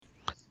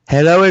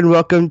Hello and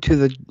welcome to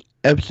the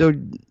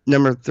episode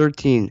number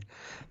 13,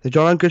 the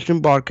John Christian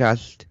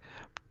podcast.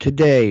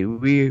 Today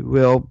we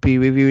will be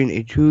reviewing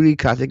a truly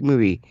classic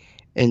movie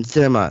in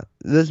cinema.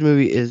 This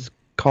movie is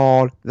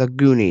called The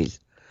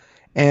Goonies,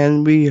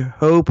 and we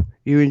hope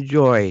you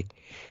enjoy.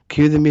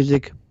 Cue the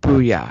music,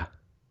 booyah.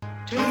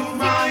 Yo,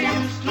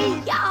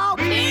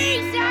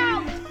 peace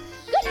out!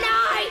 Good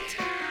night!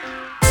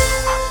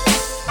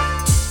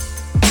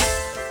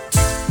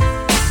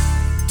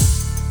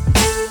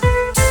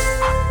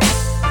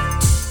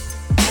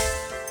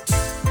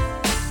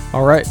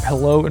 All right,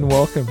 hello and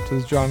welcome to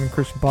the John and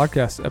Christian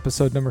podcast,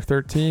 episode number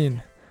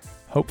 13.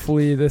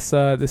 Hopefully this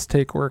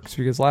take works,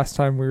 because last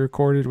time we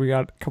recorded, we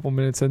got a couple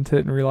minutes into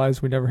it and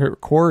realized we never hit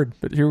record.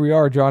 But here we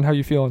are. John, how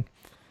you feeling?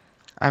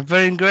 I'm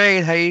feeling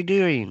great. How you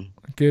doing?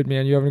 Good,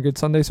 man. You having a good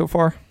Sunday so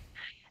far?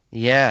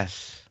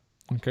 Yes.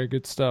 Okay,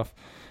 good stuff.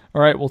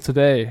 All right, well,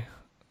 today's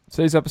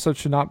episode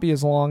should not be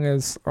as long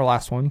as our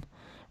last one.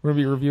 We're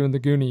going to be reviewing the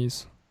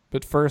Goonies.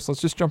 But first, let's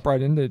just jump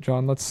right into it,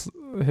 John. Let's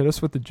hit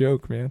us with the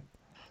joke, man.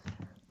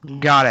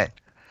 Got it.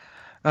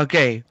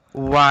 Okay,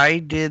 why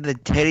did the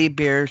teddy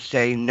bear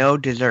say no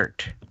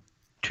dessert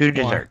to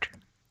dessert?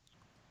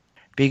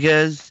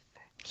 Because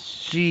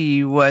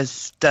she was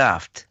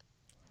stuffed.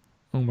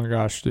 Oh my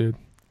gosh, dude.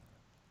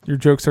 Your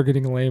jokes are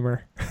getting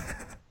lamer.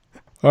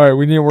 All right,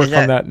 we need to work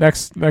on that.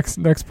 Next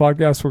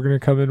podcast, we're going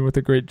to come in with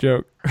a great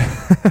joke.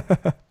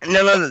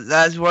 No,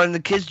 that's one of the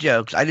kids'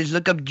 jokes. I just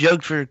look up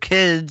jokes for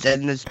kids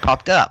and this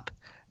popped up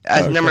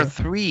as number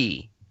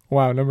 3.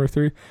 Wow, number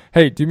 3.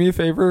 Hey, do me a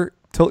favor.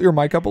 Tilt your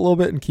mic up a little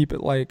bit and keep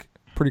it like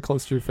pretty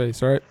close to your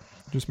face, all right?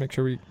 Just make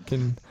sure we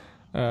can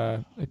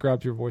it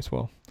grabs your voice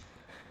well.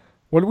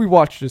 What did we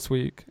watch this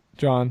week,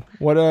 John?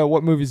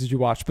 What movies did you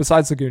watch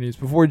besides the Goonies?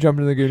 Before we jump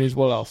into the Goonies,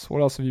 what else? What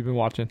else have you been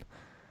watching?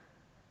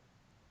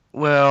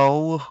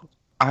 Well,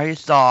 I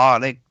saw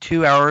like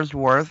 2 hours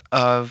worth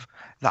of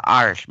The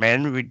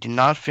Irishman. We did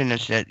not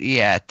finish it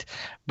yet,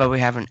 but we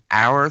have an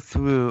hour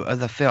through of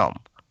the film.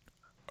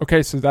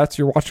 Okay, so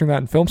you're watching that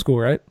in film school,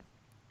 right?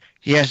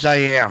 Yes, I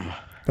am.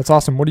 That's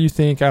awesome. What do you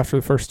think after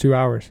the first 2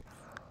 hours?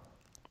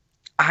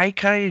 I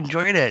kind of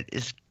enjoyed it.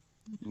 It's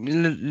a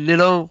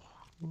little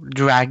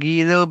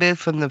draggy a little bit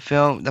from the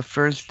film, the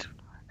first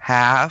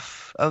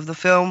half of the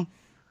film.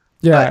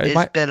 Yeah, but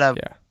it's been a...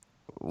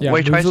 Yeah,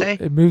 what did I say?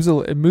 It moves a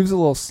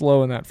little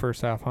slow in that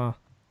first half, huh?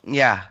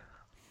 Yeah.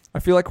 I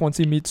feel like once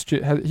he meets...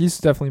 he's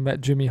definitely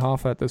met Jimmy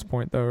Hoffa at this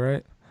point, though,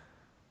 right?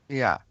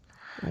 Yeah.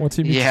 Once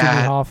he meets Jimmy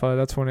Hoffa,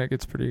 that's when it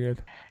gets pretty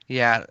good.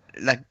 Yeah,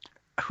 like,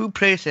 who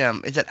plays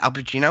him? Is it Al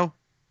Pacino?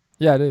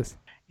 Yeah, it is.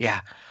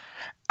 Yeah.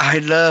 I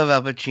love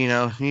Al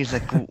Pacino. He's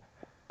like...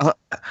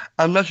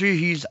 I'm not sure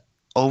he's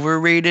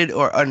overrated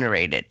or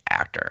underrated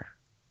actor.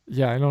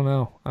 Yeah, I don't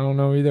know. I don't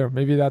know either.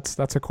 Maybe that's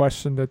a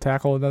question to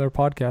tackle another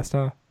podcast,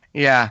 huh?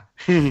 Yeah.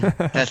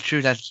 That's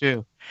true.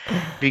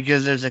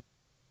 Because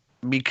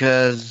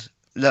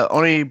the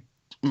only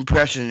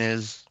impression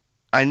is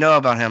I know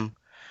about him.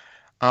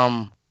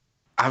 I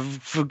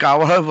forgot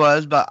what it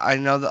was, but I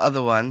know the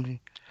other one.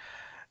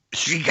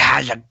 She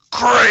has a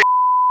great.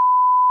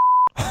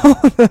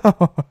 Oh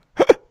no!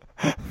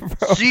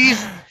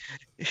 She's.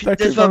 That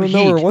came out of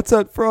nowhere. What's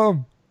that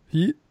from?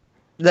 Heat?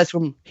 That's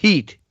from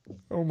Heat.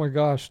 Oh my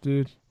gosh,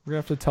 dude! We're gonna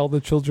have to tell the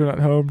children at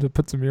home to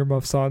put some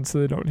earmuffs on so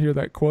they don't hear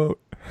that quote.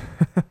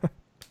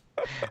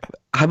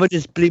 How about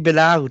just bleep it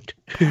out?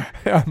 Yeah,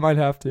 I might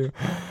have to.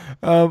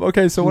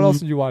 Okay, so what else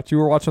did you watch? You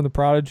were watching The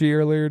Prodigy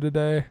earlier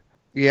today.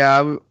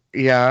 Yeah.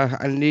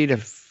 I need to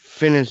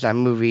finish that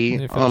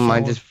movie.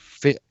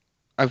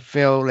 I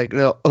feel like a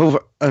little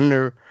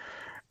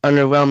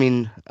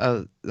underwhelming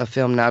of the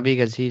film now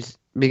because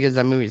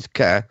that movie's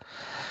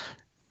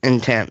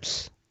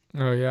intense.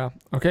 Oh yeah.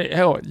 Okay.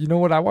 Hell, you know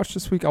what I watched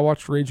this week? I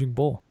watched Raging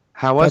Bull.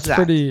 How was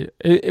that?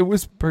 It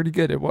was pretty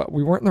good.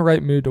 We weren't in the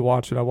right mood to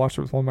watch it. I watched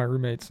it with one of my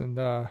roommates, and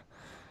I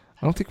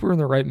don't think we were in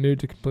the right mood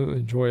to completely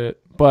enjoy it.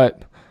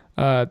 But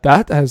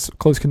that has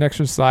close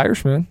connections to The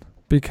Irishman,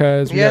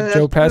 because we have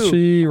Joe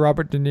Pesci,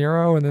 Robert De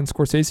Niro, and then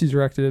Scorsese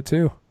directed it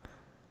too.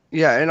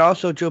 Yeah, and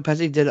also Joe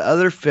Pesci did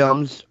other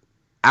films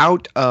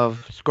out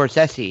of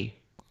Scorsese.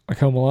 Like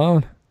Home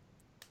Alone.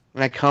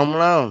 Yeah,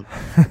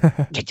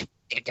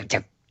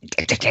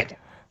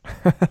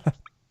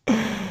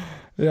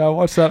 I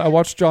watched that. I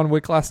watched John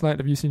Wick last night.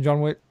 Have you seen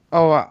John Wick?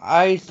 Oh,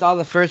 I saw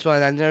the first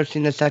one. I've never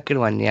seen the second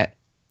one yet.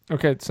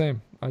 Okay,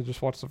 same. I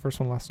just watched the first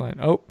one last night.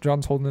 Oh,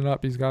 John's holding it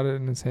up. He's got it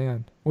in his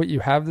hand. Wait,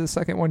 you have the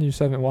second one? You just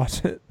haven't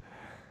watched it?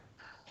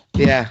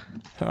 Yeah.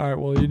 All right,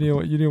 well, you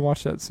need to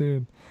watch that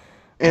soon.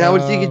 And I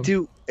was thinking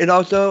too, and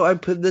also I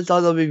put this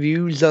on the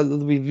reviews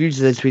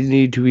list we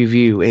need to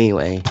review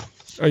anyway.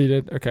 Oh, you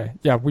did? Okay.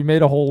 Yeah, we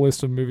made a whole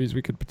list of movies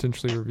we could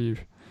potentially review.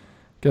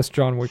 Guess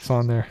John Wick's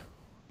on there.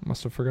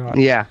 Must have forgot.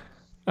 Yeah.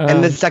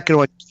 And the second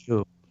one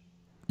too.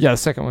 Yeah, the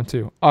second one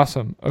too.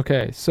 Awesome.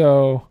 Okay,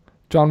 so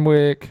John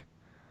Wick,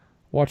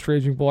 watched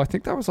Raging Bull. I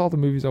think that was all the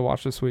movies I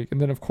watched this week. And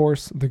then, of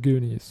course, The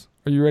Goonies.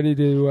 Are you ready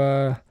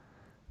to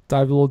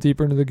dive a little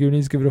deeper into The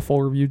Goonies? Give it a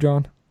full review,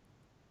 John?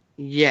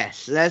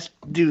 Yes, let's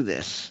do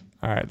this.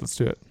 All right, let's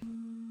do it.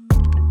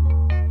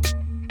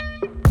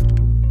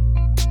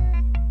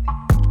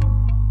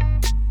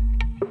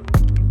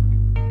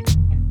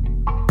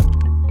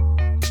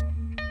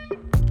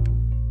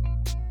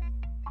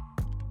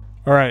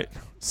 All right.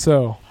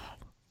 So,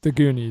 the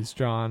Goonies,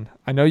 John.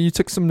 I know you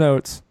took some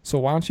notes, so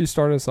why don't you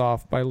start us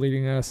off by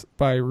reading us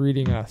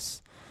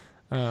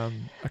a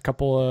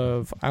couple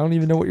of, I don't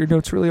even know what your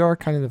notes really are,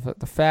 kind of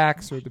the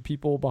facts or the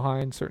people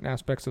behind certain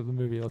aspects of the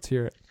movie. Let's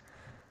hear it.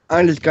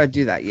 I'm just gonna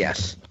do that.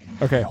 Yes.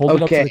 Okay, hold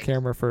it up to Okay. the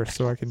camera first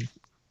so I can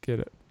get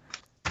it.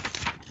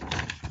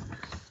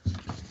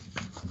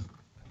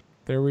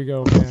 There we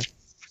go, man.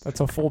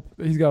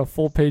 He's got a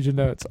full page of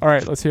notes. All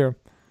right, let's hear him.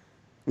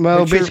 Well,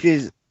 Make sure-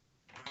 basically,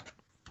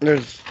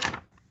 there's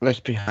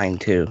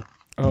behind too.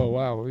 Oh,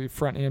 wow,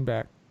 front and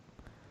back.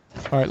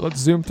 All right, let's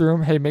zoom through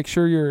them. Hey, make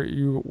sure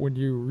when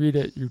you read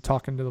it, you're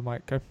talking to the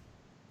mic, okay?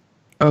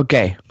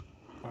 Okay.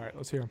 All right,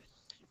 let's hear him.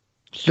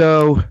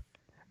 So,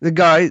 the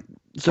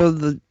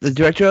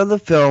director of the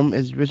film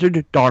is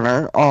Richard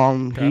Donner.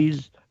 Okay.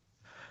 He's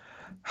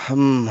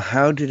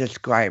how to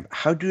describe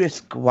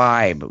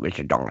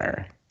Richard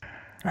Donner?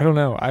 I don't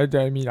know. I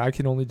mean, I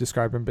can only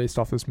describe him based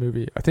off this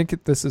movie. I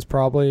think this is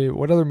probably,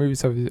 what other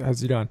movies has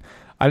he done?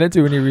 I didn't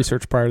do any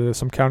research prior to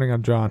this. I'm counting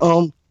on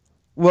John.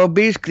 Well,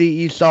 basically,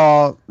 you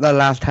saw the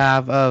last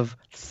half of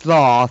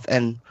Sloth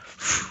and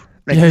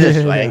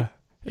this way.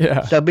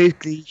 Yeah. So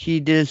basically, he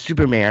did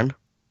Superman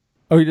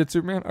Oh, he did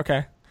Superman?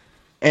 Okay.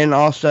 and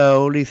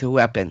also Lethal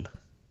Weapon.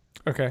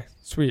 Okay.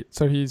 Sweet.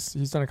 So he's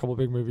done a couple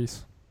big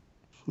movies.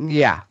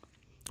 Yeah.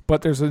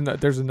 But there's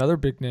another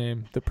big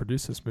name that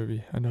produced this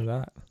movie. I know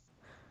that.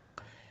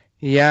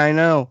 Yeah, I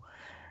know.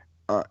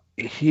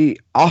 He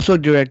also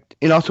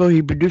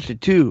he produced it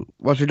too.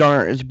 Richard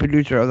Donner is the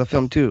producer of the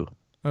film too.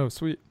 Oh,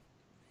 sweet.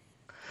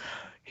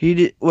 He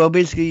did well.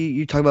 Basically,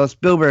 you talk about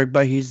Spielberg,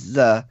 but he's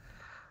the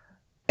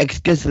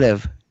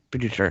executive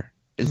producer.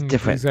 It's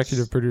different.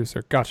 Executive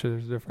producer. Gotcha.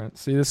 There's a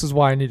difference. See, this is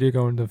why I need to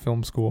go into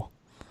film school.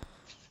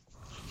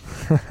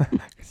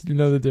 You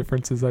know the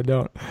differences. I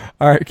don't.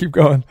 All right, keep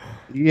going.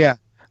 Yeah.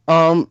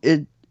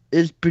 It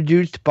is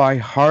produced by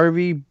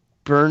Harvey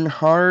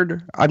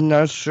Bernhard. I'm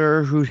not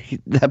sure who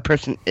that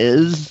person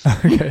is.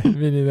 Okay,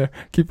 me neither.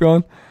 Keep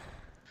going.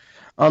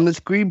 The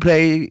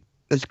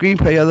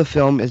screenplay of the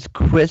film is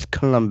Chris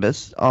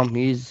Columbus.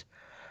 He's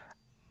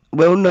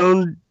well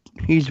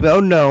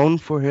known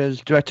for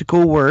his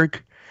directorial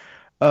work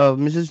of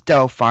Mrs.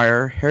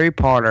 Doubtfire, Harry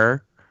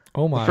Potter,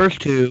 Oh my. the first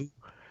two,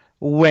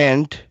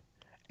 Went,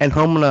 and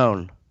Home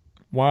Alone.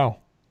 Wow.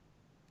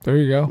 There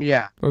you go.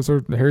 Yeah. Those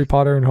are Harry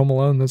Potter and Home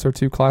Alone. Those are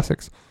two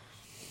classics.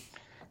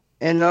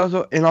 And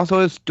also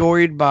it's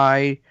storied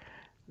by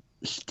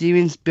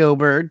Steven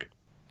Spielberg.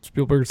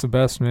 Spielberg's the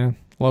best, man.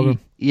 Love him.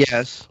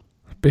 Yes.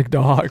 Big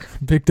dog.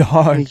 Big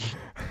dog.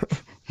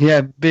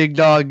 Yeah, Big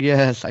Dog,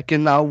 yes. I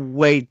cannot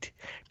wait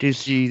to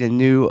see the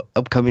new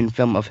upcoming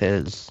film of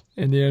his.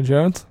 Indiana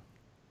Jones?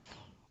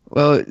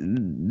 Well,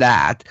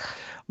 that.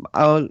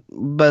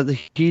 But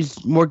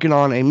he's working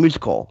on a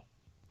musical.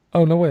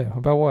 Oh, no way.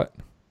 About what?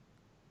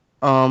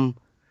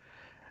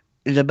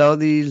 It's about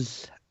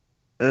these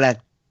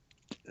Latin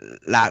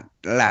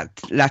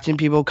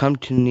people come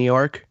to New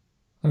York.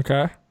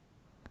 Okay.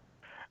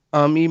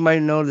 You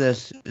might know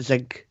this. It's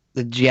like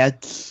the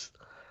Jets.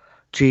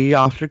 G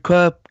Officer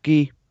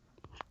Krupke.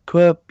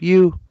 Krupp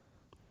you.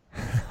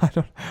 I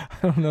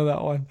don't know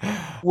that one.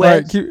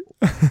 West, All right,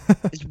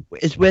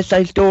 it's West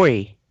Side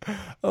Story.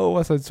 Oh,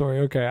 West Side Story.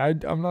 Okay.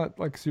 I'm not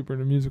like super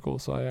into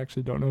musicals, so I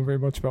actually don't know very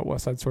much about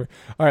West Side Story.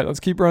 All right, let's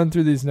keep running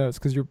through these notes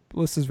because your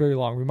list is very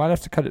long. We might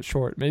have to cut it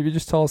short. Maybe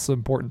just tell us the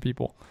important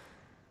people.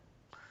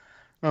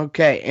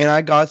 Okay, and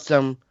I got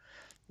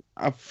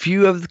a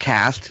few of the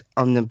cast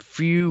on the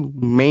few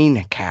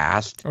main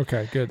cast.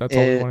 Okay, good. That's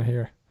all we want to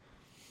hear.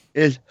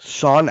 Is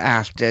Sean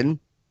Astin.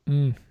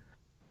 Mm.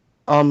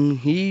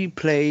 He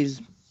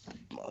plays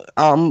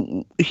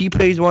one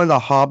of the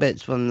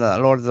hobbits from the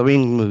Lord of the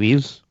Rings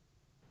movies.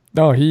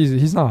 No,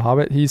 he's not a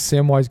Hobbit. He's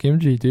Samwise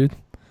Gamgee, dude.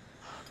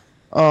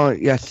 Oh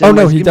yes. Oh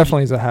no, he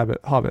definitely is a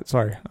Hobbit.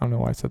 Sorry, I don't know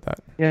why I said that.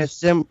 Yeah,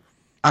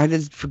 I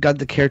just forgot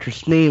the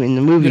character's name in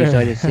the movie, so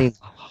I just saying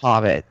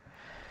Hobbit.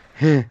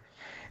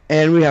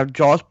 And we have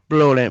Josh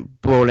Brolin.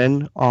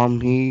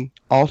 He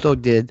also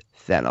did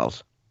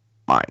Thanos.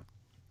 Mine.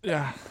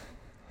 Yeah.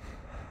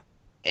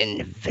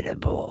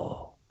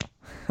 Inevitable.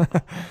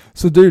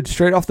 So, dude,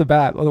 straight off the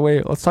bat, by the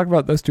way, let's talk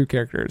about those two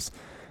characters.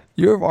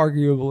 You have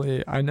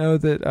arguably, I know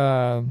that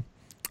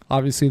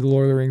obviously the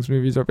Lord of the Rings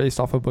movies are based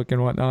off a book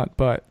and whatnot,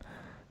 but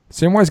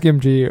Samwise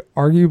Gamgee,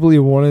 arguably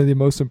one of the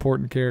most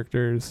important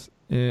characters,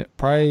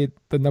 probably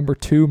the number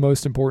 2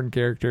 most important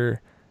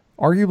character,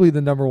 arguably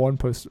the number 1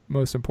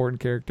 most important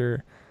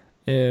character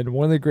in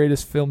one of the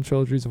greatest film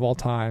trilogies of all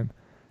time.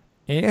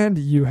 And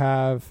you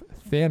have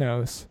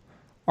Thanos,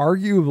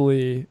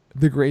 arguably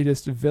the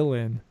greatest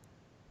villain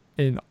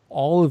in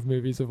all of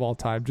movies of all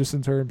time, just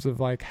in terms of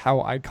like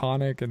how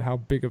iconic and how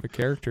big of a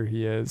character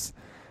he is.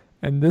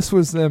 And this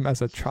was them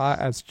as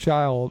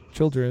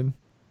children.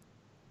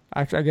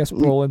 Actually, I guess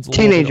Brolin's a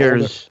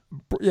teenagers.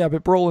 Little bit older. Yeah,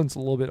 but Brolin's a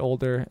little bit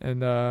older, and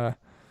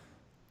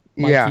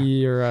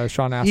Mikey or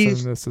Sean Astin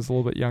in this is a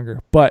little bit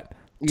younger. But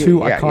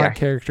two iconic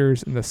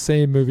characters in the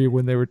same movie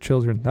when they were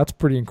children. That's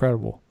pretty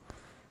incredible.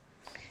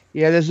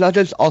 Yeah, there's not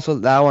just also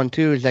that one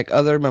too. It's like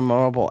other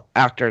memorable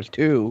actors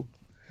too.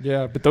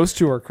 Yeah, but those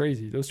two are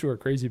crazy. Those two are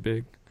crazy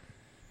big.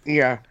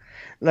 Yeah,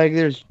 like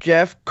there's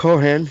Jeff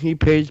Cohen. He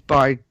plays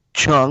by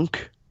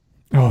Chunk.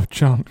 Oh,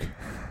 Chunk.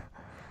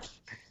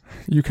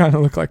 You kind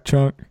of look like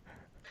Chunk.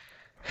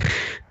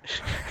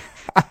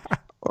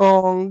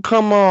 Oh,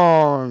 come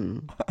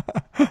on.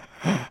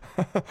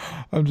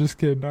 I'm just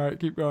kidding. All right,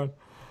 keep going.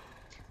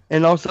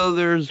 And also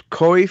there's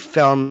Corey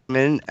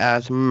Feldman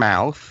as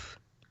Mouth.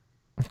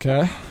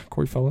 Okay,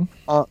 Corey Feldman.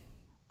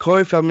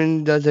 Corey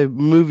Feldman does a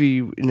movie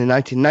in the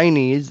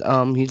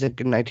 1990s. He's like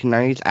a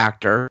 1990s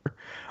actor.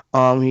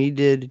 He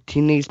did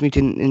Teenage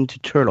Mutant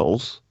Ninja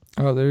Turtles.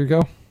 Oh, there you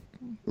go.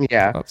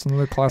 Yeah. That's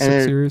another classic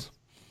And series.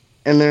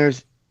 And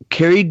there's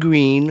Carrie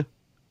Green,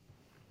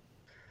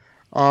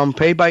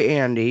 played by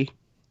Andy.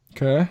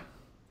 Okay.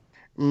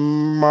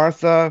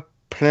 Martha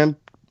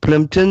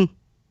Plimpton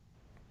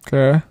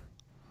Okay.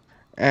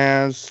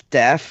 as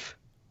Steph.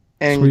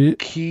 And Sweet.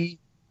 Ki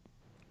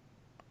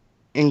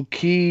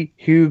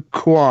Hu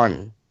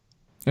Kwan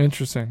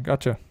Interesting.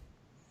 Gotcha.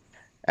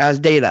 as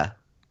Data.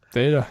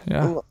 Data.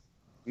 Yeah.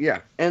 Yeah.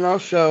 And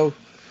also,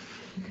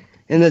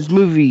 in this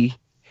movie,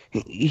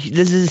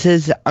 this is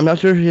his, I'm not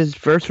sure his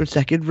first or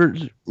second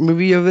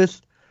movie of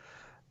this.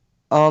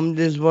 Just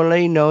want to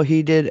let you know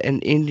he did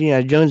an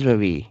Indiana Jones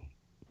movie.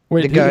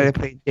 Wait. The Did guy he? that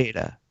played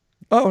Data.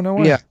 Oh, no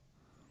way. Yeah.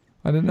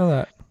 I didn't know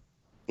that.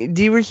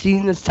 Do you ever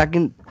seen the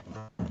second?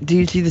 Do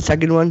you see the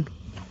second one?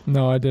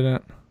 No, I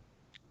didn't.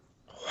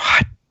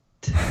 What?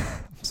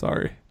 I'm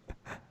sorry.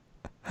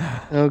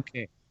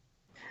 Okay.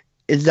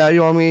 Is that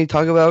you want me to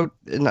talk about?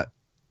 Is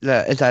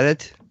that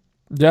it?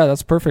 Yeah,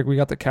 that's perfect. We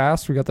got the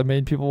cast. We got the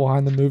main people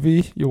behind the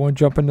movie. You want to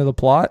jump into the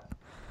plot?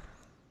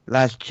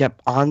 Let's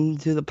jump on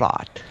to the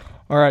plot.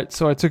 All right.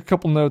 So I took a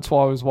couple notes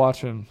while I was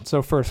watching.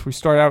 So first, we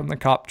start out in the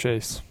cop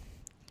chase.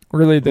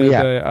 Really,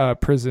 the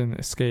prison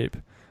escape,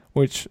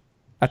 which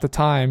at the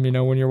time,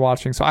 when you're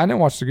watching. So I didn't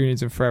watch the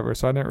Goonies in forever,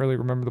 so I didn't really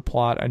remember the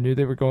plot. I knew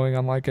they were going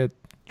on like a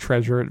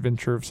treasure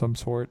adventure of some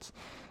sorts.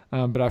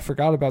 But I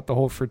forgot about the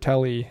whole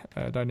Fratelli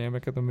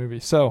dynamic of the movie.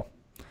 So,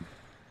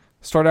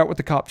 start out with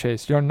the cop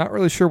chase. You're not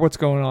really sure what's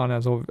going on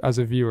as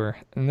a viewer,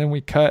 and then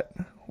we cut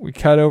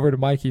over to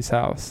Mikey's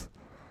house.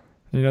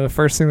 The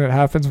first thing that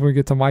happens when we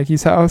get to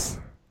Mikey's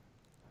house,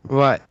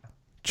 What?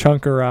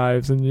 Chunk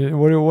arrives, and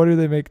what do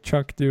they make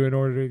Chunk do in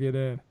order to get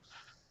in?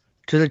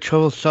 To the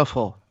Trouble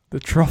Shuffle. The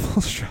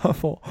truffle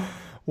shuffle.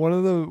 One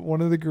of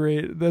the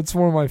great. That's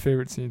one of my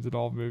favorite scenes in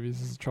all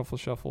movies. Is the truffle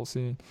shuffle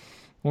scene.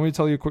 Want me to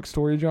tell you a quick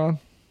story, John?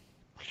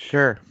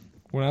 Sure.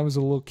 When I was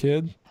a little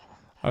kid,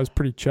 I was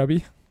pretty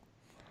chubby,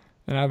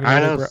 and I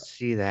don't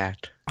see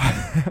that.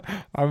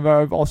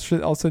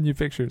 I'll send you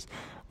pictures.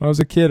 When I was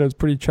a kid, I was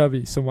pretty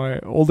chubby. So my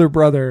older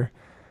brother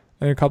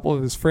and a couple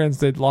of his friends,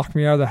 they'd lock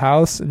me out of the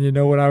house, and you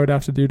know what I would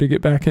have to do to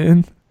get back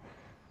in?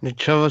 The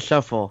Trouble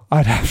Shuffle.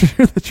 I'd have to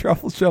do the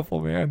truffle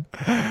shuffle, man.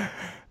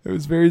 It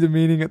was very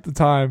demeaning at the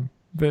time,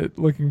 but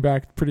looking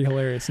back, pretty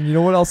hilarious. And you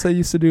know what else they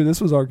used to do?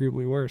 This was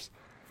arguably worse.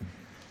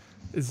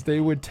 Is they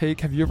would take.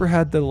 Have you ever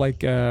had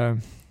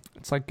the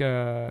it's like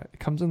it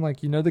comes in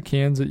like the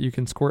cans that you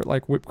can squirt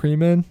like whipped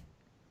cream in?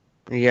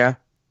 Yeah.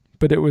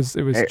 But it was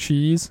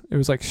cheese. It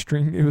was like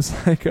string. It was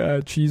like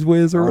Cheese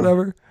Whiz or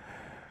whatever.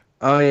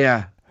 Oh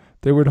yeah.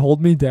 They would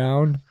hold me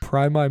down,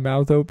 pry my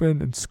mouth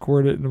open, and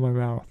squirt it into my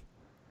mouth.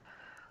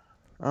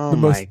 Oh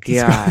my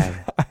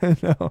god. I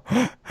know.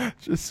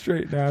 Just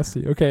straight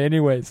nasty. Okay,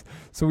 anyways.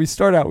 So we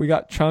start out. We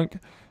got Chunk.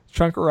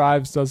 Chunk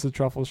arrives, does the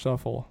truffle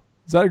shuffle.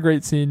 Is that a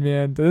great scene,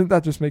 man? Doesn't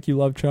that just make you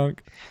love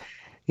Chunk?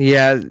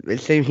 Yeah,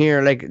 same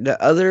here. Like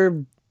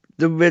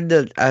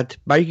at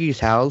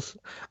Mikey's house,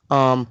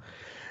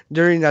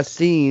 during that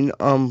scene,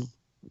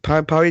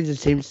 probably the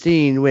same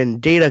scene when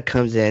Data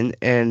comes in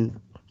and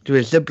do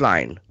a zip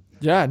line.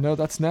 Yeah, no,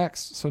 that's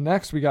next. So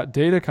next we got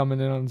Data coming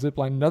in on zip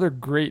line. Another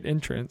great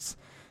entrance.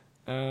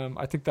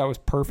 I think that was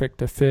perfect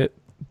to fit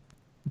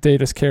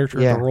Data's character,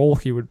 the role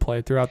he would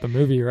play throughout the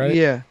movie,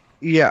 right?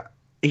 Yeah.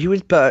 He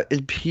was,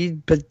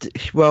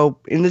 well,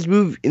 in this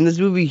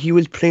movie, he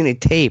was playing a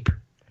tape.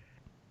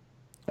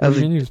 What do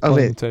you mean he was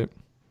playing the tape?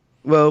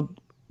 Well,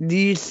 do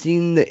you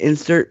seen the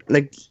insert?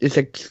 Like it's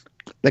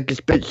like a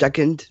split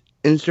second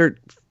insert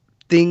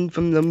thing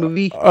from the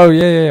movie. Oh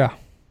yeah.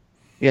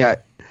 Yeah,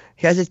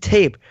 he has a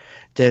tape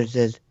that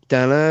says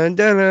da da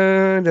da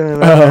da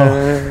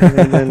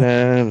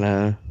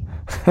da.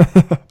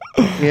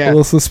 Yeah. A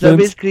little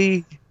suspense.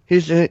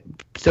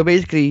 So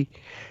basically,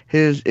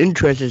 his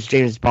interest is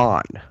James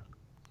Bond.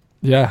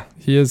 Yeah,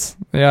 he is.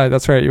 Yeah,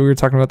 that's right. We were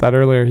talking about that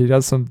earlier. He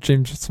does some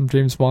James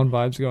Bond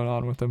vibes going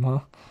on with him, huh?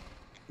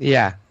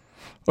 Yeah.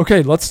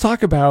 Okay, let's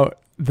talk about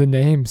the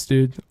names,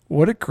 dude.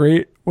 What a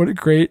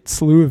great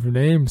slew of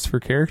names for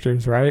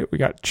characters, right? We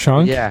got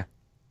Chunk. Yeah.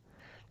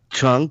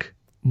 Chunk.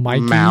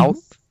 Mikey.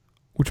 Mouth.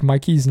 Which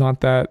Mikey's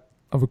not that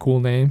of a cool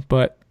name,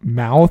 but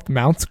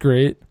Mouth's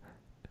great.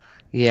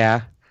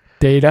 Yeah.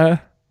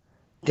 Data.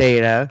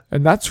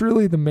 And that's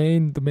really the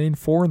main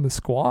four in the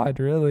squad,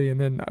 really. And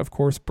then of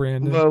course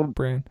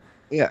Brandon.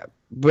 Yeah.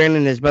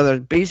 Brandon, his brother,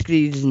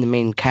 basically he's in the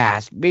main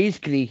cast.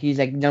 Basically, he's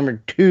like number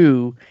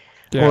 2,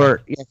 Yeah.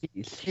 or yeah,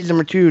 he's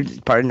number 2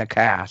 part in the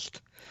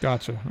cast.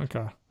 Gotcha.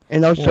 Okay.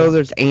 And also Well,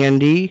 there's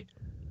Andy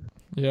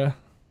yeah.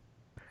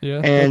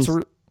 Yeah. and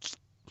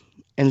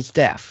and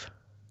Steph.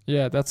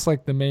 Yeah, that's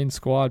like the main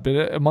squad.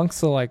 But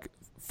amongst the like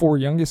 4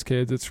 youngest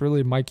kids, it's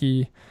really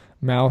Mikey,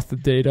 Mouth,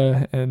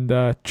 Data, and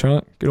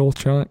Chunk. Good old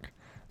Chunk.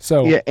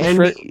 So Yeah,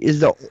 Andy is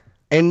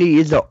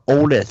the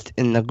oldest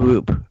in the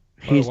group.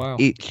 She's wow.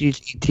 She's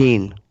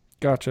 18.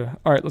 Gotcha.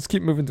 All right, let's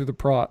keep moving through the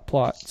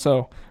plot.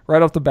 So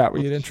right off the bat,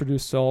 we get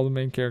introduced to all the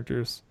main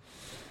characters.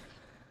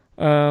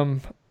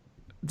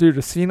 Dude,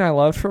 a scene I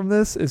loved from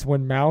this is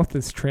when Mouth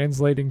is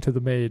translating to the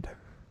maid.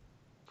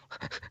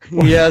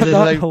 Yeah, that's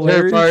Not like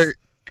hilarious? part.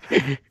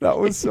 That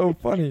was so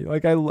funny.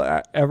 Like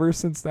ever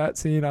since that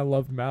scene, I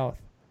loved Mouth.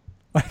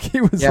 Like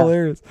he was Yeah.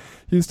 hilarious.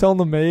 He was telling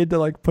the maid to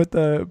like put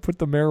the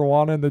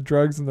marijuana and the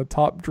drugs in the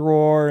top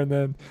drawer, and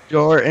then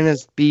Door and a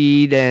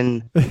speed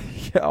and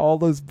yeah, all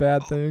those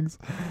bad things.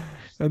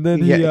 And then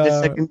yeah, he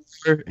the second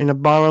floor and the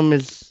bottom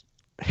is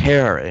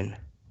heroin.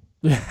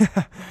 yeah,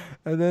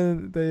 and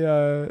then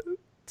they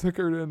took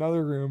her to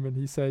another room, and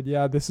he said,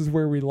 "Yeah, this is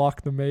where we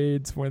lock the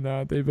maids when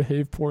they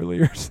behave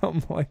poorly," or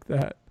something like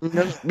that.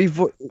 No,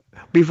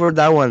 before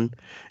that one,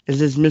 is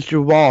this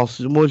Mr. Walsh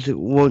won't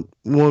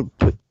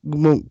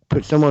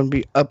put someone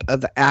be up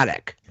at the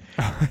attic,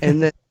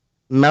 and then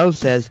Mouse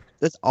says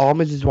that's all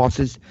Mrs.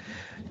 Walsh's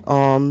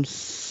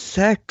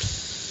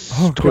sex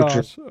Oh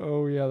torture. gosh!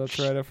 Oh yeah, that's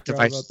right. I forgot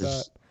about that.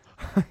 Devices.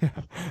 Yeah.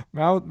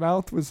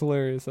 Mouth was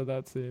hilarious at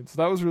that scene, so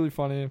that was really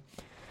funny.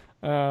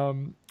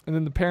 And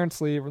then the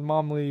parents leave, or the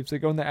mom leaves. They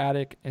go in the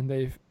attic,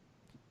 and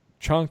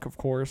Chunk, of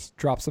course,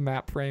 drops a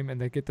map frame, and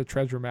they get the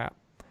treasure map.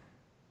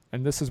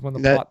 And this is when the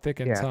plot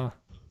thickens, yeah. huh?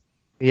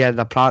 Yeah,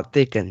 the plot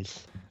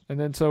thickens. And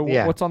then, so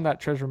Yeah. what's on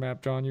that treasure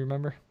map, John? You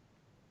remember?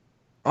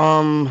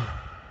 The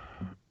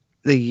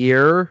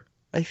year,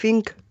 I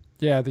think.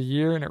 Yeah, the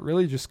year, and it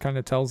really just kind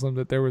of tells them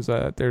that there's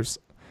a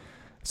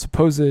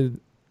supposed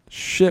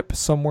ship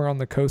somewhere on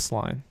the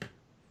coastline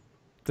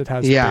that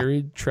has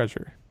buried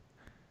treasure.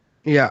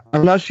 Yeah,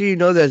 I'm not sure you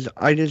know this.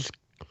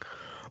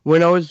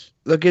 When I was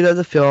looking at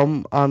the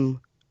film,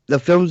 the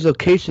film's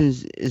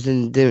locations is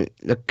in the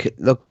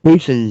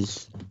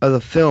locations of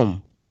the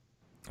film.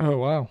 Oh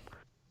wow!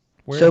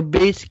 Where? So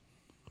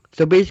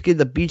basically,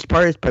 the beach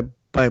part is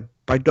by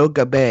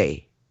Doga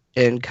Bay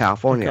in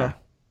California, Okay.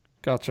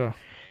 Gotcha.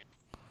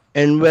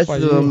 and That's rest by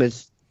of them you.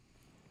 is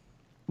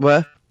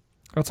what?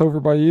 That's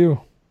over by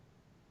you.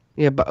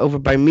 Yeah, but over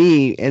by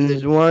me, and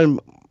there's one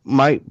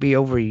might be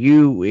over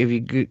you if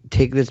you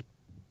take this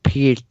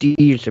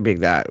PhD or something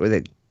like that with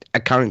an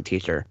accounting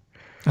teacher.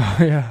 Oh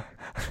yeah.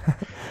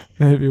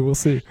 Maybe we'll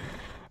see.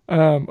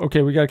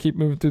 Okay, we gotta keep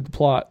moving through the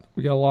plot.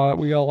 We got a lot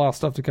of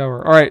stuff to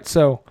cover. All right,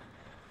 so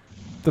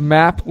the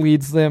map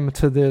leads them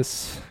to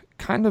this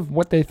kind of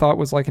what they thought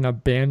was like an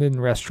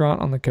abandoned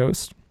restaurant on the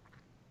coast.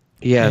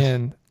 Yes.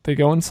 And they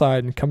go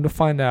inside and come to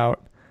find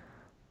out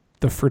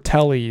the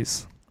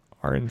Fratellis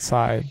are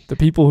inside. The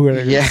people who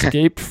had Yeah.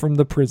 escaped from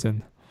the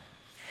prison.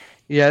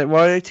 Yeah,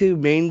 one of the two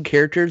main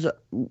characters,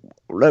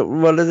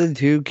 one of the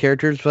two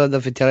characters for the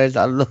Fratellis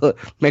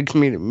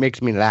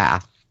makes me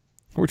laugh.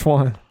 Which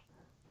one?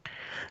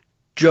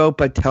 Joe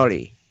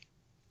Patelli.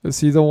 Is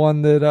he the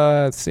one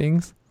that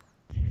sings?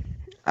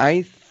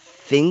 I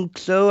think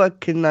so. I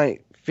cannot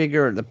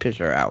figure the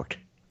picture out.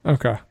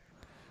 Okay.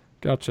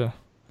 Gotcha.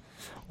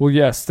 Well,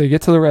 yes, they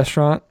get to the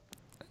restaurant.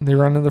 They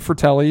run into the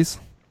Fratellis.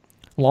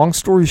 Long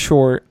story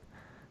short,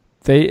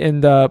 they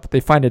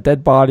find a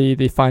dead body.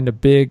 They find a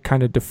big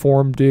kind of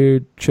deformed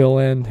dude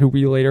chilling, who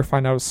we later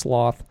find out is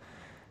Sloth.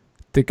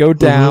 They go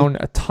down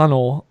a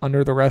tunnel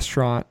under the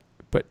restaurant,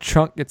 but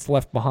Chunk gets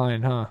left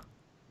behind, huh?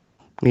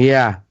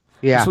 Yeah.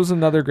 This was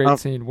another great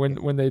scene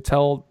when they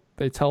tell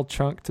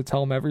Chunk to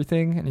tell him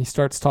everything, and he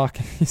starts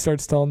talking. He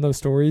starts telling those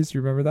stories.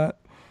 You remember that?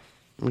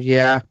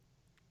 Yeah.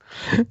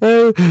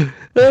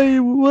 Hey,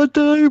 what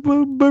time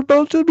my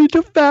mom sent me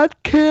to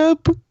fat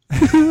camp?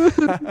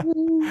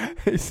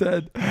 They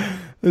said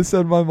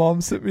my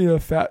mom sent me to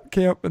fat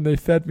camp and they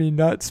fed me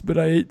nuts, but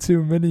I ate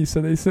too many, so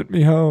they sent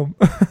me home.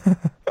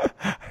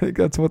 I think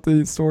that's what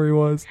the story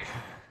was.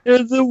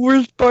 And the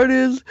worst part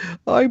is,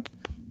 I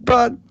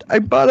bought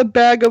a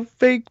bag of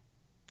fake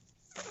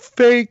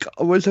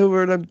what's the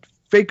word?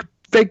 Fake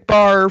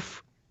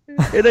barf,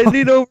 and I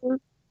leaned over,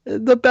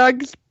 and the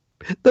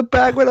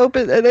bag went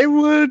open, and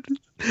everyone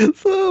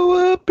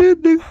threw up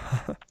in the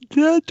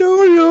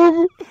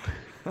auditorium.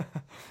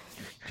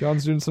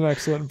 John's doing some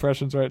excellent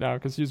impressions right now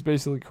because he was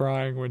basically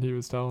crying when he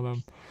was telling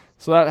them.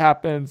 So that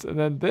happens, and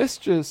then this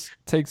just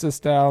takes us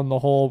down the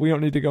whole. We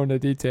don't need to go into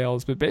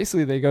details, but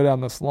basically they go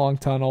down this long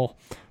tunnel,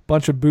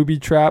 bunch of booby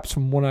traps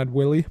from One-Eyed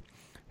Willie,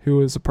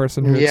 who is a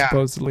person who had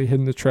supposedly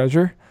hidden the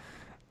treasure.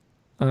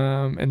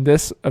 And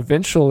this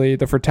eventually,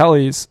 the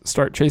Fratellis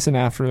start chasing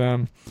after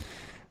them.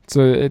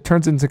 So it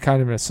turns into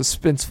kind of a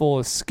suspenseful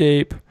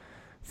escape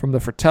from the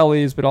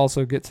Fratellis, but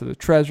also get to the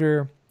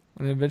treasure.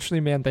 And eventually,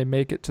 man, they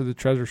make it to the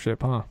treasure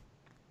ship, huh?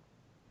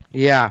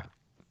 Yeah.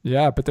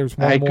 Yeah, but there's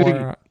I one agree.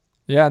 more.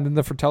 Yeah, and then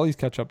the Fratellis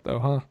catch up though,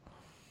 huh?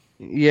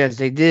 Yes,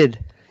 they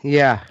did.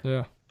 Yeah,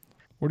 Yeah.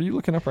 What are you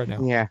looking up right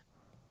now? yeah.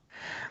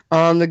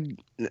 The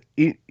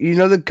you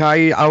know the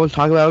guy I was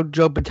talking about,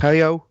 Joe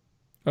Patello.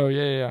 Oh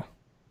yeah, yeah, yeah.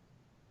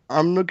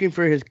 I'm looking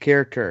for his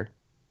character.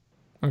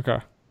 Okay,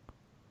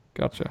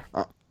 gotcha.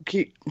 Uh,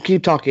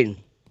 keep talking.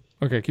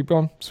 Okay, keep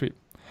going. Sweet.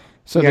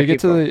 So Yeah, they get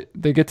keep to going.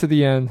 they get to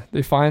the end.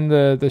 They find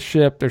the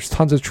ship. There's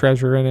tons of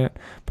treasure in it,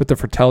 but the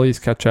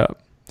Fratellis catch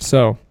up.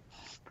 So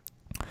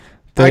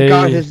I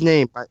got they his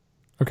name. I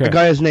okay.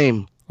 got his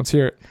name. Let's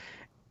hear it.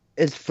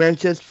 It's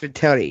Francis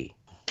Fratelli.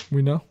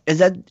 We know. Is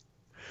that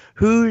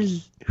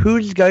who's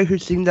the guy who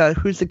sings that?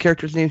 Who's the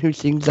character's name who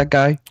sings that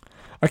guy?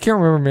 I can't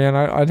remember, man.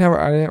 I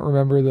didn't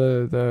remember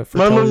the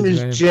My name Fratelli's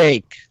is name.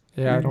 Jake.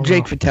 Yeah, I don't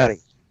Jake know. Fratelli.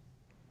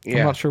 I'm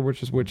Yeah. not sure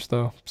which is which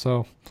though.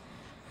 So,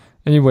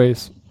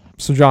 anyways,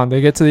 so John, they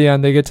get to the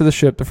end. They get to the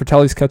ship. The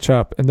Fratellis catch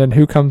up, and then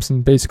who comes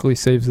and basically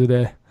saves the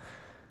day?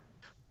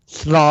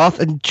 Sloth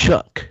and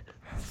Chuck.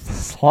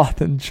 Sloth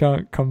and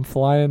Chunk come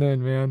flying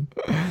in, man.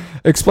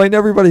 Explain to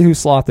everybody who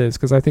Sloth is,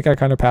 because I think I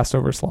kind of passed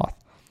over Sloth.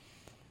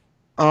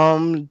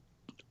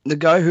 The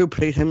guy who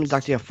played him is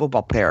actually a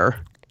football player.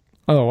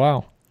 Oh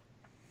wow!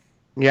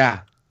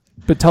 Yeah.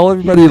 But tell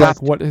everybody He like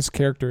passed- what his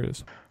character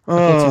is.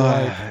 What's he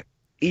like?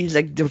 He's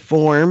like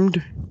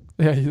deformed.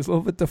 Yeah, he's a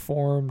little bit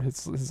deformed.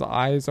 His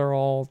eyes are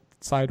all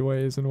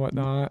sideways and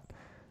whatnot.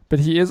 But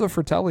he is a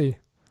Fratelli.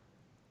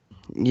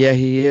 Yeah,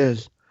 he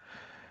is.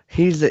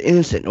 He's the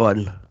innocent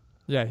one.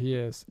 Yeah, he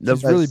is. The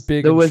He's really best-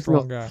 big there and was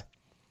strong no- guy.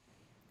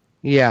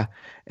 Yeah,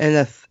 and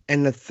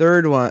the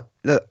third one,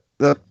 the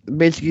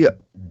basically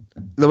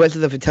the rest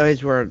of the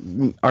fatalities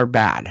are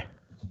bad.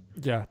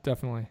 Yeah,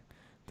 definitely.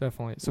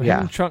 So Yeah.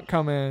 him and Chunk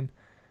come in.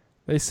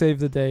 They save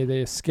the day. They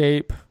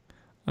escape.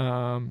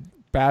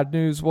 Bad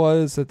news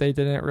was that they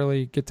didn't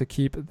really get to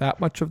keep that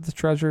much of the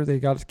treasure. They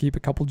got to keep a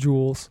couple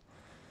jewels.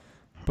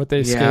 But they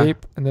Yeah.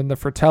 escape. And then the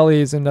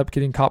Fratellis end up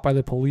getting caught by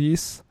the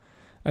police.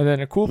 And then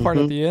a cool part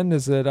at the end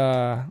is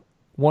that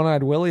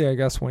One-Eyed Willie, I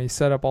guess, when he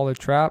set up all the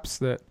traps,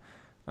 that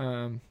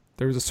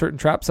there was a certain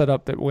trap set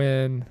up that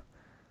when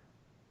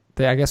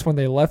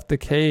they left the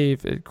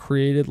cave, it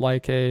created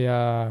like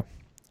a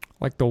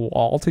like the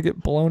wall to get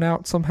blown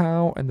out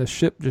somehow, and the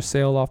ship just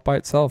sailed off by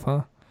itself,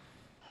 huh?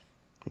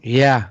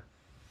 Yeah,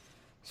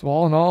 So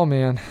all in all,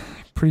 man,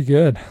 pretty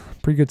good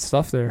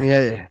stuff there.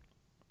 yeah,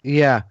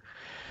 yeah.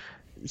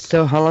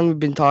 So how long have we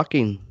been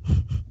talking?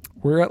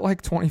 We're at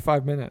like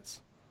 25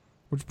 minutes,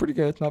 which is pretty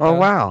good. Not Oh bad.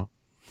 wow.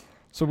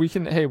 So we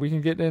can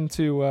get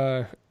into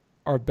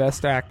our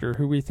best actor.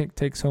 Who we think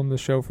takes home the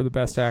show for the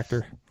best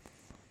actor?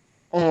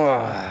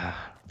 Oh.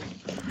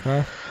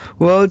 Okay.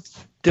 Well, it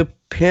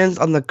depends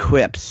on the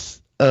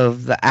quips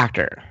of the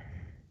actor.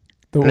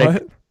 The Like,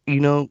 what? You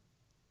know,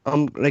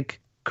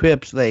 like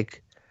quips,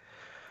 like,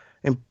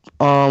 and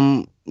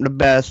the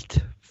best,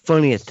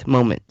 funniest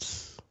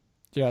moments.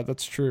 Yeah,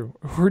 that's true.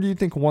 Who do you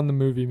think won the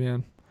movie,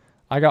 man?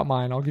 I got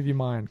mine. I'll give you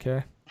mine,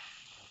 okay?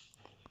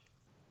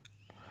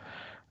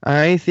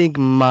 I think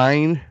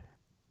mine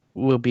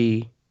will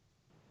be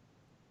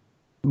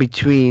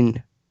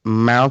between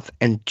Mouth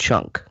and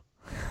Chunk.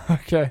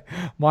 Okay.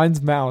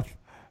 Mine's Mouth.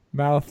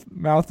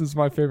 Mouth is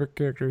my favorite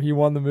character. He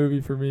won the movie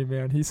for me,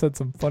 man. He said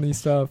some funny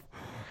stuff,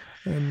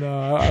 and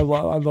I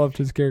loved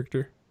his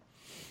character.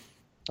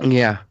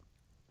 Yeah.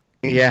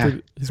 Yeah.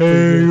 He's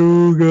pretty good.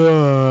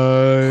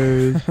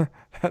 you guys.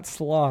 That's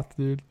Sloth,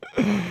 dude.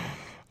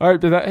 All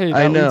right, that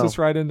I leads know. us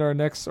right into our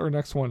next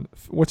one.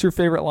 What's your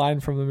favorite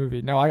line from the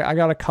movie? Now, I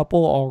got a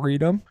couple. I'll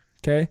read them,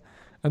 okay?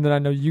 And then I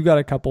know you got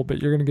a couple,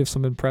 but you're gonna give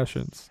some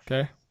impressions,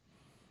 okay?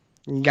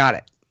 Got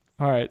it.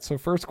 All right. So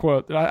first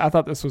quote. I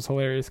thought this was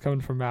hilarious coming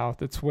from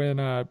Mouth. It's when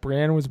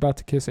Bran was about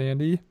to kiss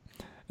Andy,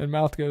 and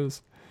Mouth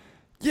goes,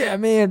 "Yeah,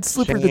 man,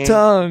 slip her the Shane.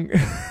 tongue."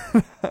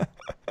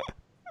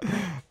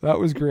 That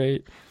was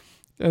great.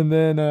 And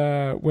then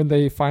when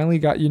they finally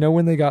got,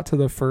 when they got to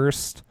the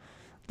first,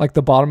 like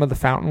the bottom of the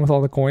fountain with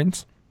all the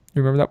coins.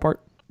 You remember that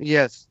part?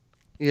 Yes.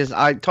 Yes,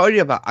 I talked to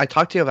you about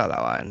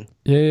that one.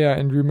 Yeah.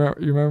 And you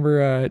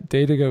remember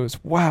Data goes,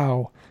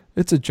 "Wow,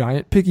 it's a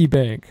giant piggy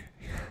bank."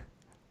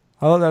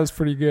 I thought that was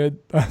pretty good.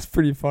 That was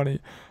pretty funny.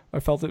 I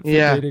felt it for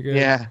Yeah. Data good.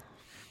 Yeah.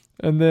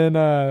 And then,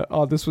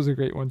 this was a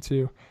great one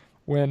too.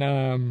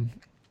 When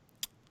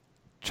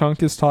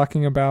Chunk is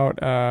talking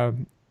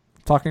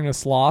to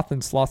Sloth,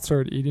 and Sloth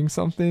started eating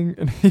something,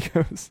 and he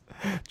goes,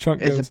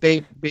 Chunk It's goes,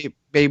 a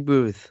Babe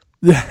Ruth.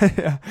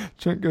 yeah.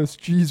 Chunk goes,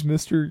 "Geez,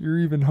 mister, you're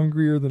even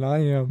hungrier than I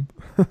am."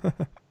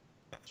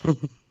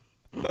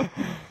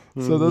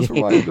 So those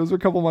are a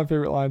couple of my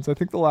favorite lines. I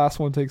think the last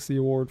one takes the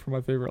award for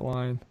my favorite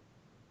line.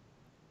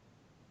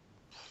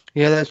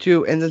 Yeah, that's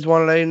true. And just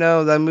want to let you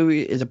know that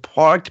movie is a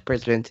product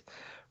placement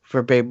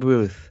for Babe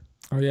Ruth.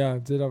 Oh yeah, I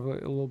did have a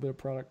little bit of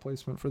product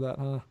placement for that,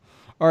 huh?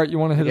 All right, you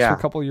want to hit us Yeah. for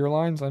a couple of your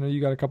lines? I know you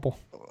got a couple.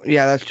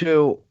 Yeah, that's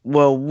true.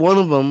 Well, one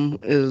of them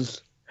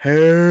is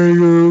 "Hey,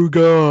 you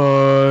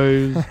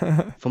guys"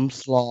 from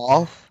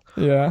Sloth.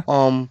 Yeah.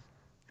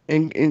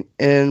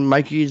 And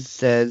Mikey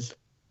says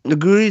the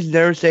Goonies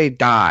never say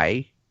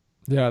die.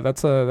 Yeah,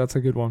 that's a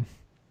good one.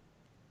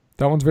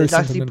 That one's very It's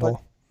actually put,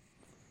 sentimental.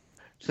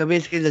 so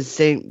basically the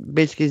same.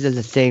 Basically, it's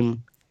the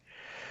same.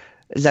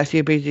 It's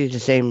actually basically the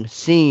same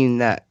scene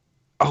that.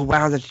 Oh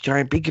wow, that's a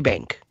giant piggy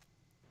bank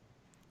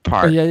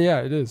Oh part. yeah, yeah,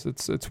 it is.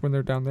 It's when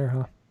they're down there,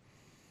 huh?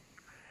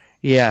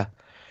 Yeah,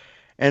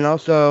 and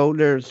also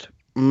there's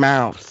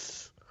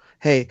mouths.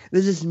 Hey,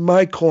 this is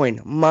my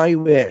coin, my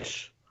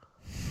wish.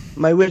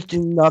 My wish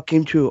did not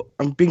come true.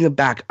 I'm bringing it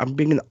back. I'm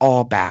bringing it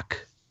all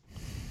back.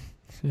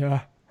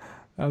 Yeah,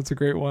 that was a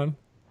great one.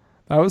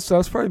 That was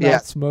probably Yeah,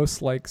 Mouth's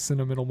most like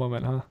sentimental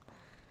moment, huh?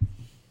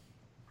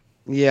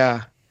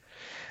 yeah.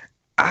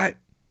 I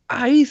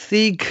I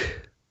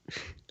think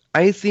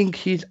I think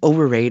he's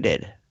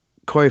overrated.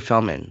 Corey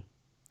Feldman.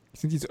 You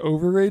think he's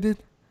overrated?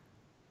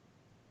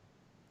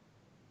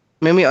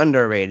 Maybe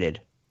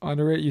underrated.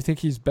 Underrated? You think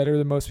he's better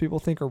than most people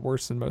think, or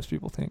worse than most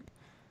people think?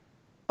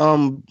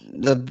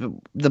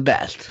 The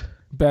best.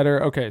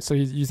 Better. Okay, so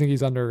you think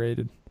he's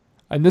underrated?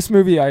 In this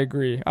movie, I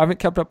agree. I haven't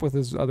kept up with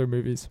his other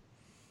movies.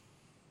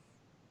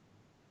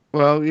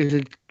 Well, you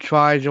should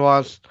try to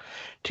watch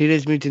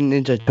Teenage Mutant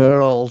Ninja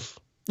Turtles.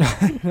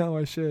 No,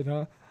 I should,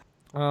 huh?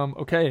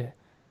 Okay.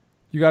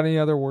 You got any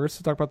other words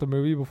to talk about the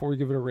movie before we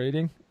give it a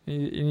rating?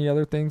 Any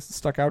other things that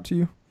stuck out to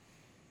you?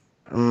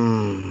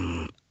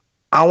 Mm,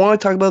 I want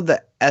to talk about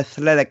the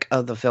aesthetic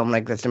of the film,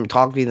 like the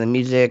cinematography, the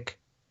music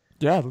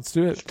Yeah, let's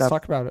do it. Let's stuff.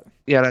 talk about it.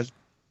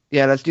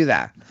 Yeah, let's do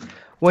that.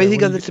 What do Okay, you what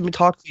think do of the you?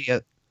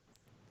 cinematography?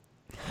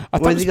 I What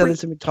thought do it you was think of pretty.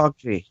 the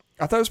cinematography?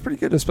 I thought it was pretty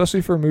good,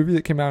 especially for a movie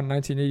that came out in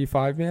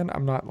 1985. Man,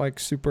 I'm not like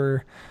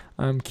super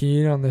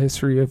keen on the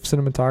history of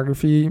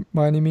cinematography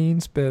by any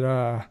means, but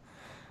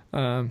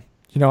um,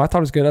 I thought it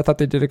was good. I thought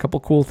they did a couple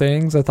cool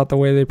things. I thought the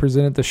way they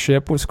presented the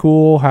ship was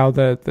cool. How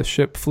the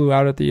ship flew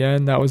out at the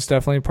end, that was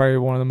definitely probably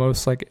one of the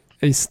most like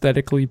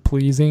aesthetically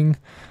pleasing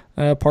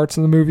parts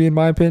of the movie, in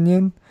my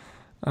opinion.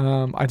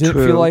 I didn't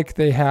feel True. like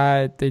they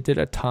did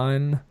a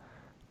ton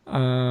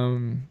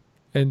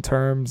in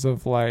terms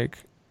of like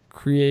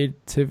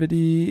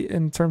creativity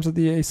in terms of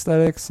the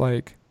aesthetics.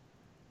 Like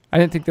I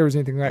didn't think there was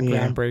anything that Yeah.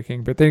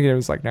 groundbreaking, but then again, it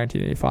was like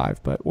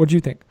 1985. But what do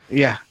you think?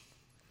 Yeah.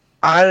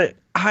 I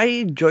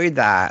enjoyed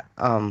that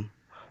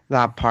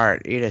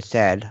part you just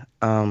said.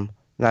 That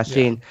Yeah,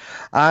 scene.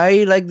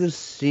 I like the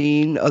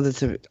scene of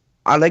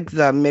I like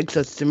the mix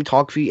of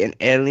cinematography and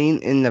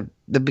editing in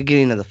the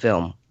beginning of the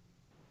film.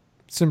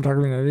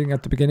 cinematography and editing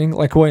at the beginning.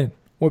 Like when?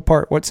 What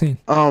part? What scene?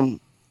 Um,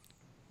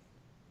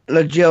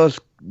 the jailscape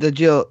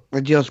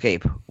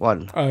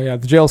one. Oh yeah,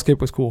 the jail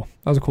escape was cool.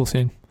 That was a cool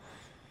scene.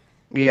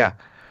 Yeah.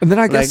 And then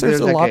I guess Like there's there's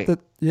a like lot a that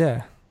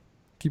yeah.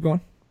 Keep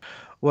going.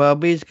 well,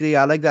 basically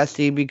I like that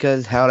scene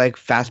because how like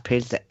fast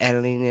paced the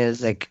editing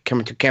is, like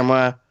camera to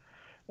camera.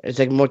 It's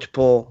like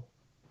multiple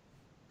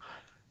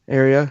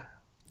area.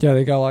 Yeah,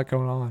 they got a lot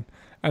going on.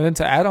 And then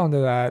to add on to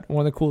that,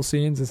 one of the cool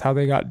scenes is how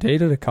they got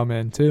Data to come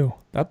in too.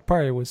 That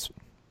probably was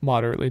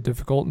moderately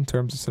difficult in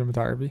terms of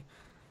cinematography.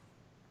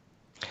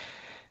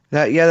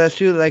 That yeah, that's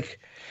true. Like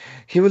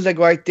he was like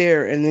right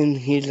there, and then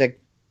he's like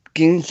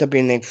getting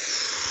something like,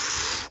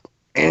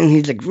 and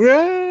he's like,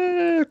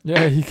 "Rah!"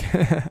 Yeah, he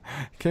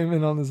came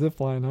in on the zip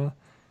line, huh?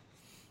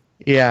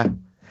 Yeah,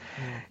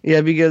 Yeah.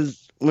 yeah,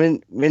 because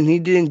when he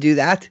didn't do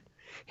that,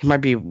 he might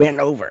be bent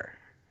over.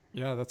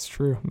 Yeah, that's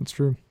true. That's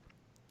true.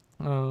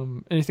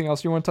 Anything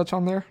else you want to touch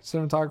on there?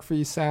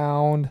 Cinematography,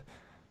 sound,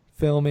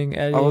 filming, Oh,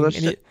 editing.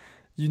 that's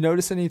You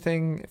notice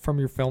anything from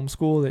your film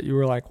school that you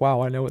were like,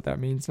 wow, I know what that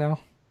means now?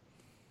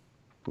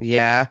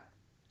 yeah,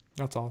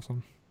 That's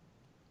awesome.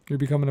 You're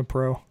becoming a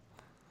pro.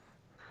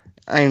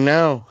 I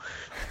know.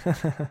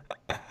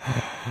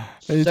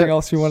 Anything So,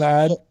 else you want to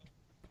add?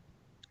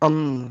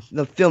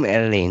 the film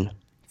editing,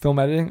 Film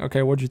editing?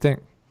 Okay, what'd you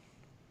think?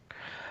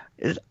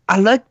 I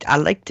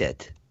liked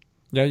it.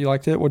 Yeah, you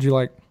liked it? What'd you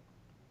like?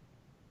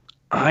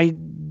 I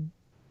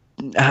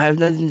have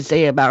nothing to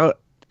say about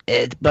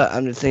it, but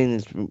I'm just saying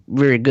it's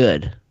very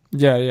good.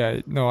 Yeah,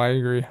 yeah. No, I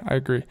agree. I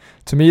agree.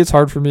 To me, it's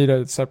hard for me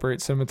to separate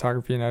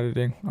cinematography and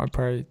editing. I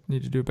probably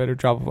need to do a better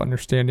job of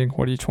understanding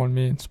what each one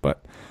means.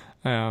 But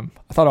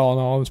I thought all in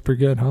all, it was pretty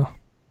good, huh?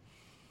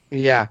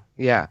 Yeah,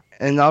 yeah,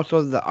 and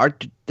also the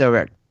art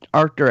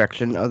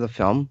direction of the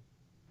film.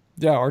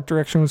 Yeah, art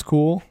direction was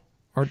cool.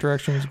 Art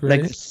direction was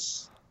Like,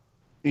 great.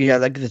 yeah,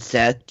 like the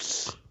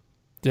sets.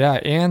 Yeah,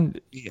 and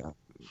Yeah.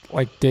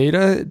 like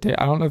Data,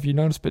 I don't know if you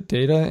noticed, but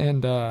Data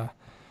and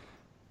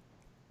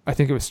I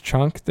think it was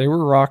Chunk, they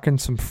were rocking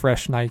some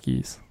fresh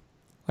Nikes,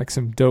 like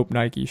some dope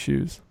Nike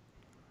shoes.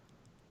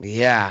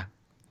 Yeah.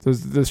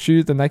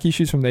 The Nike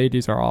shoes from the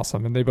 '80s are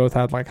awesome, and they both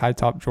had like high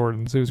top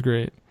Jordans. It was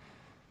great.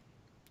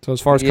 So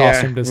as far as Yeah.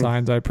 costume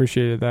designs, I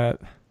appreciated that.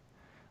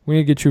 We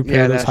need to get you a pair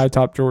Yeah, of those that's high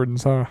top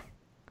Jordans,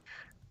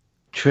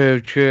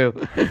 true, true.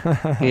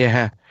 huh?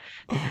 Yeah.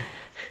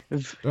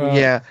 uh,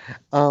 Yeah.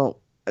 Um,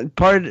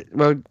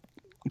 well,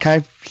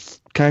 can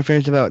I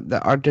finish about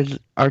the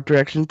art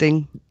direction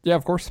thing? yeah,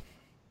 of course.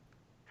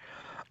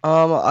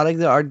 I like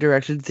the art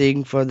direction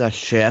thing for the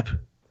ship.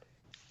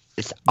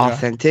 It's Yeah,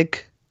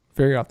 authentic.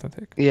 very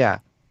authentic. Yeah.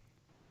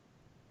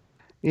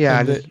 Yeah,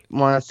 I And just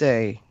want to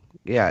say,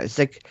 Yeah, it's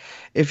like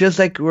it feels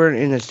like we're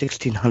in the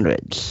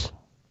 1600s.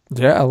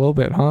 Yeah, a little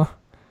bit, huh?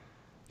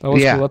 That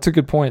was Yeah. cool. That's a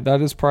good point.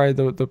 That is probably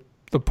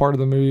the part of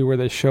the movie where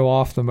they show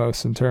off the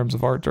most in terms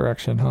of art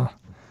direction, huh?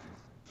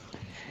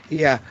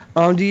 Yeah.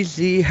 Do you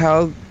see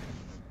how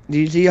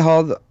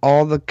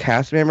all the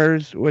cast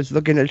members was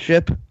looking at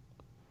ship?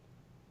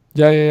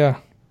 Yeah.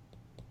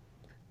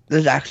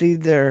 There's actually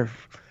they're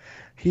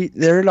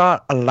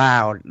not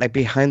allowed like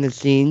behind the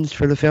scenes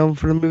for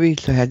the movie,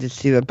 so I had to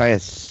see them by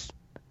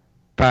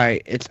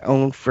its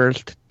own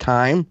first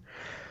time.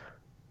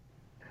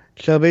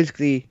 So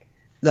basically,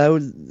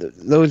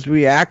 those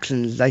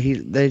reactions that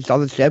they saw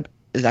the ship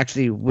is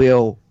actually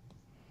real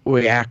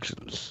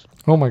reactions.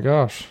 Oh my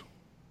gosh,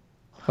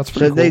 that's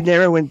pretty So cool. they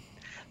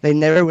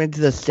never went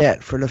to the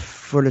set for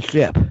the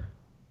ship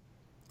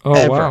Oh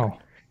ever. wow,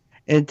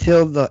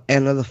 Until the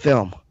end of the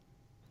film.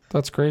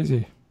 that's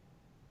crazy.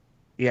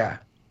 Yeah.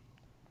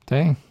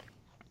 Dang.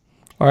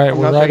 All right, I'm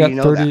we're not right sure at you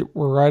know 30. that.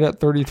 We're right at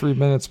 33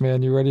 minutes,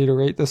 man. You ready to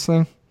rate this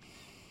thing?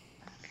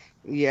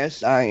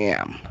 Yes, I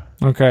am.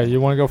 Okay, you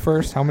want to go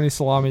first? How many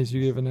salamis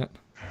you giving it?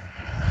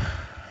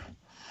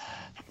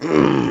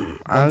 1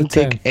 I'll to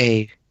 10. take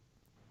a.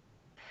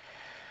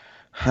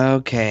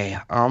 Okay,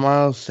 I'm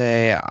gonna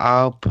say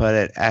I'll put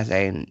it as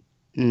a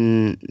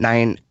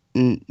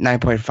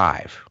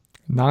 9.5.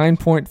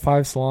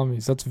 9.5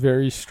 salamis. That's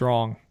very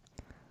strong.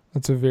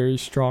 That's a very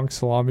strong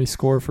salami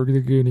score for the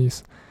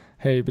Goonies.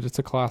 Hey, but it's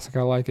a classic.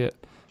 I like it.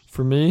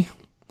 For me,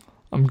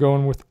 I'm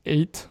going with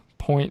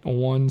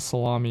 8.1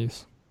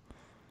 salamis.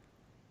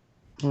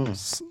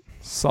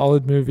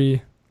 Solid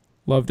movie.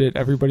 Loved it.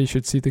 Everybody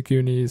should see the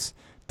Goonies.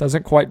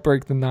 Doesn't quite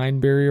break the 9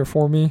 barrier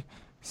for me.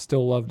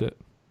 Still loved it.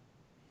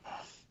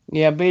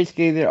 Yeah,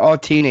 basically they're all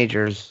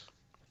teenagers.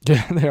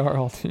 Yeah, they are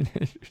all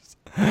teenagers.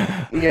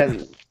 Yeah.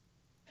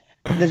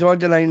 There's one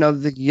that I know.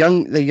 The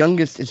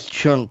youngest is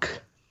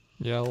Chunk.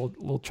 Yeah, a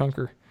little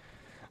chunker.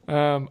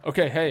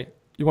 Okay, hey,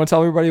 you want to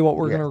tell everybody what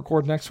we're going to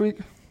record next week?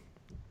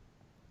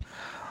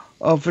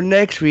 For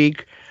next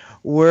week,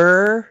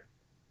 we're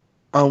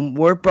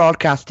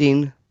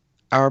broadcasting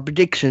our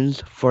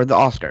predictions for the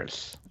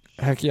Oscars.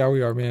 Heck yeah,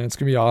 we are, man. It's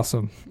going to be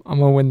awesome. I'm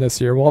going to win this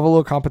year. We'll have a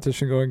little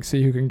competition going,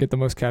 see who can get the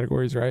most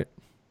categories right.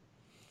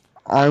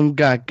 I'm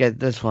gonna get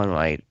this one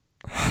right.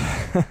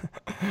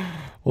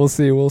 We'll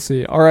see.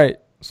 All right,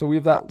 so we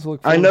have that to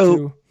look forward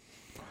to.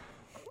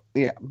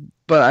 Yeah,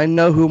 but I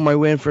know who might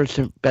win for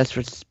best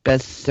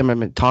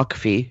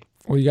cinematography.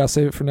 Well, you got to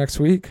save it for next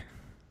week.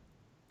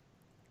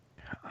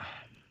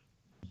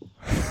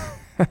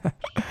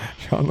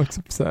 Sean looks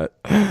upset.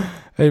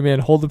 Hey, man,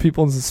 hold the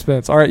people in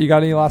suspense. All right, you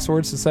got any last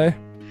words to say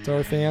to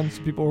our fans,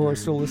 people who are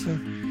still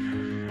listening?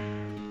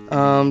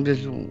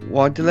 Just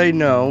want to let you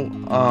know,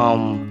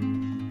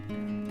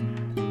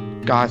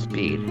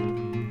 Godspeed.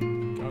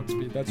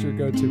 Godspeed. That's your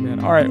go-to,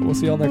 man. All right, we'll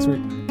see y'all next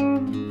week.